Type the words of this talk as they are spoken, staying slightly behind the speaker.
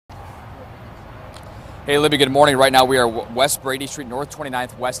Hey Libby, good morning. Right now we are West Brady Street, North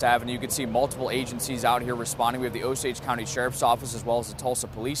 29th West Avenue. You can see multiple agencies out here responding. We have the Osage County Sheriff's Office as well as the Tulsa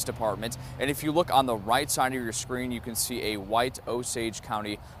Police Department. And if you look on the right side of your screen, you can see a white Osage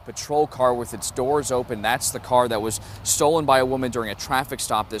County patrol car with its doors open. That's the car that was stolen by a woman during a traffic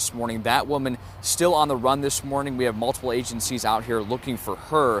stop this morning. That woman still on the run this morning. We have multiple agencies out here looking for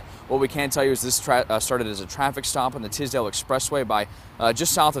her. What we can tell you is this started as a traffic stop on the Tisdale Expressway by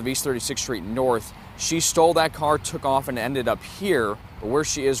just south of East 36th Street North. She stole that car, took off, and ended up here. But where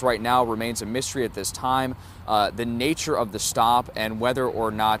she is right now remains a mystery at this time. The nature of the stop and whether or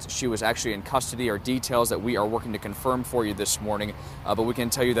not she was actually in custody are details that we are working to confirm for you this morning. But we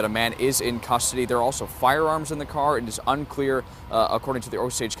can tell you that a man is in custody. There are also firearms in the car. It is unclear, according to the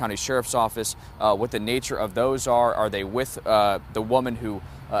Osage County Sheriff's Office, what the nature of those are. Are they with the woman who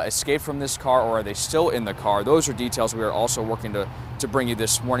escaped from this car, or are they still in the car? Those are details we are also working to bring you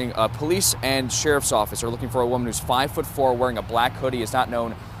this morning. Police and Sheriff's Office are looking for a woman who's 5'4", wearing a black hoodie. It's not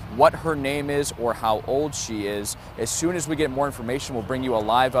known what her name is or how old she is. As soon as we get more information, we'll bring you a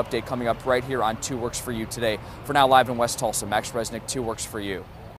live update coming up right here on 2 Works For You today. For now, live in West Tulsa, Max Resnick, 2 Works For You.